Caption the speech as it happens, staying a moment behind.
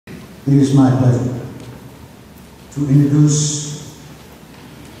It is my pleasure to introduce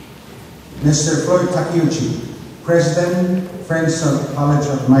Mr. Floyd Takeuchi, President, Friends of College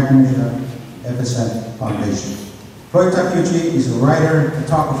of Micronesia FSM Foundation. Floyd Takeuchi is a writer,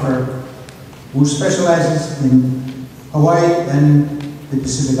 photographer who specializes in Hawaii and the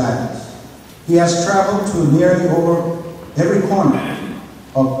Pacific Islands. He has traveled to nearly over every corner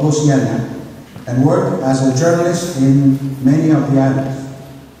of Oceania and worked as a journalist in many of the islands.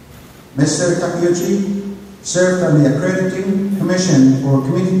 Mr. Takeuchi served on the Accrediting Commission for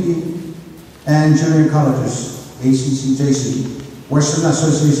Community and Junior Colleges, ACCJC, Western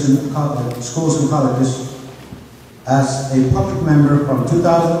Association of Schools and Colleges, as a public member from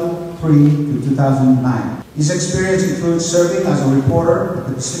 2003 to 2009. His experience includes serving as a reporter at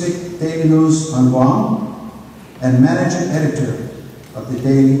the Pacific Daily News on Guam and managing editor of the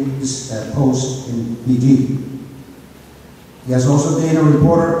Daily Post in Fiji. He has also been a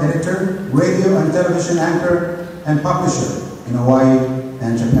reporter, editor, radio and television anchor, and publisher in Hawaii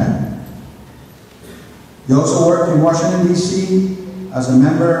and Japan. He also worked in Washington, D.C. as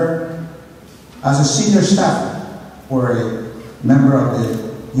a senior staffer for a member of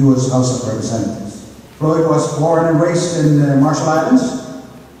the U.S. House of Representatives. Floyd was born and raised in the Marshall Islands.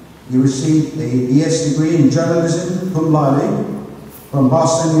 He received a BS degree in journalism, cum laude, from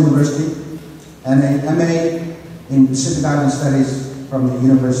Boston University, and an MA in Pacific Island Studies from the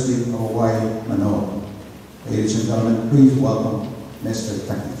University of Hawaii, Manoa. Ladies and gentlemen, please welcome Mr.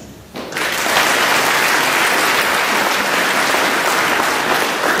 Takeuchi.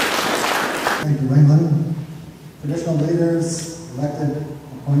 Thank you, Ringland. Traditional leaders, elected,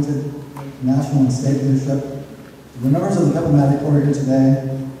 appointed, national and state leadership, to the members of the diplomatic corps here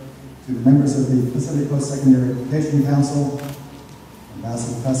today, to the members of the Pacific Coast Secondary Education Council,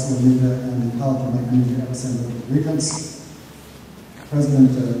 Ambassador Casio and the College of Micronesia FSM Regents, President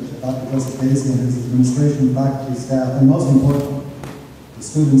Dr. Joseph Daisy and his administration, faculty, staff, and most important, the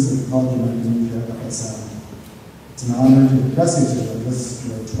students of the College of Micronesia FSM. It's an honor to address each other this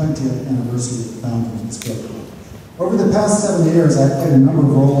 20th anniversary of the founding of this great college. Over the past 7 years, I've played a number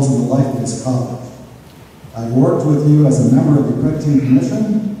of roles in the life of this college. I've worked with you as a member of the Accrediting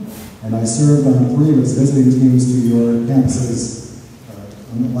Commission, and I served on 3 of its visiting teams to your campuses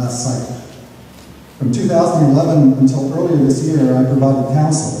on the last cycle. From 2011 until earlier this year, I provided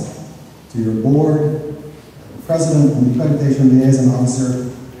counsel to your board, the president, and the accreditation liaison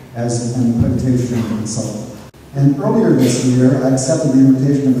officer as an accreditation consultant. And earlier this year, I accepted the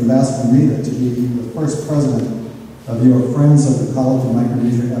invitation of Ambassador Mita to be the first president of your Friends of the College of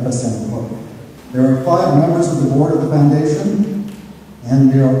Micronesia FSM Corps. There are 5 members of the board of the foundation,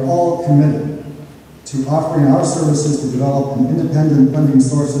 and we are all committed to offering our services to develop an independent funding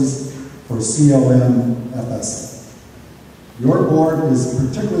sources for COM FSM. Your board is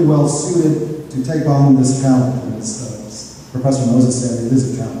particularly well suited to take on this challenge, and as Professor Moses said, it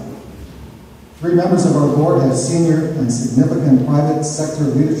is a challenge. 3 members of our board have senior and significant private sector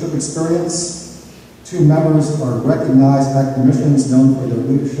leadership experience. 2 members are recognized academicians known for their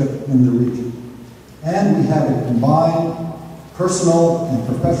leadership in the region. And we have a combined personal and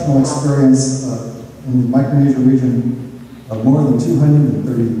professional experience in the Micronesia region of more than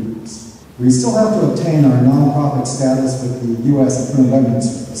 230 years. We still have to obtain our nonprofit status with the U.S. Internal Revenue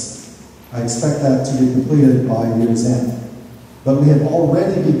Service. I expect that to be completed by year's end. But we have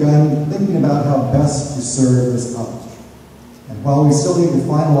already begun thinking about how best to serve this college. And while we still need to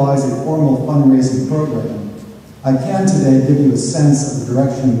finalize a formal fundraising program, I can today give you a sense of the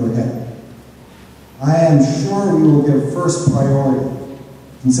direction we're headed. I am sure we will give first priority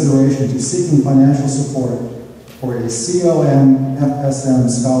consideration to seeking financial support for a COM FSM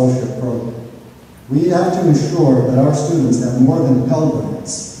scholarship program. We have to ensure that our students have more than Pell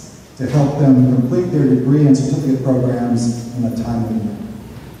Grants to help them complete their degree and certificate programs in a timely manner.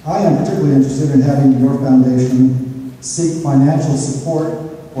 I am particularly interested in having your foundation seek financial support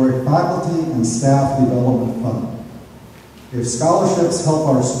for a faculty and staff development fund. If scholarships help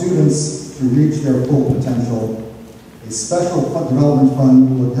our students to reach their full potential, a special development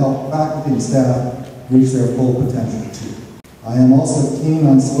fund would help faculty and staff reach their full potential too. I am also keen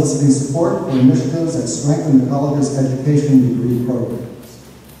on soliciting support for initiatives that strengthen the college's education degree programs.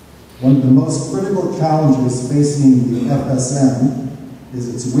 One of the most critical challenges facing the FSM is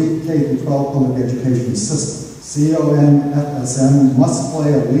its weak K-12 public education system. COM FSM must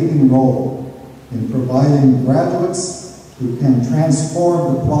play a leading role in providing graduates who can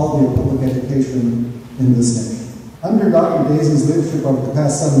transform the quality of public education in this nation. Under Dr. Daisy's leadership over the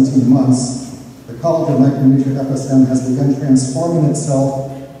past 17 months, the College of Micronesia FSM has begun transforming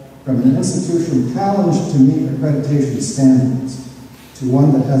itself from an institution challenged to meet accreditation standards to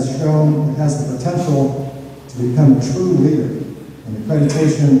one that has shown it has the potential to become a true leader in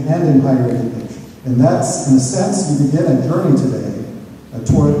accreditation and in higher education. And that's, in a sense, you begin a journey today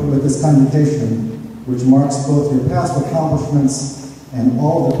with this convocation, which marks both your past accomplishments and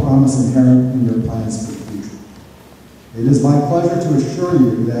all of the promise inherent in your plans for the future. It is my pleasure to assure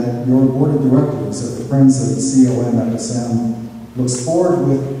you that your board of directors of the Friends of COM looks forward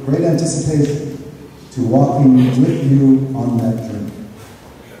with great anticipation to walking with you on that journey.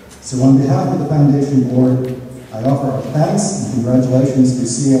 So on behalf of the Foundation Board, I offer our thanks and congratulations to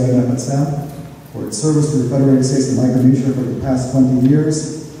COM for its service to the Federated States of Micronesia for the past 20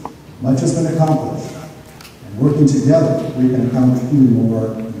 years. Much has been accomplished, and working together, we can accomplish even more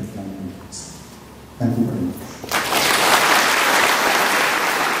in the coming years. Thank you very much.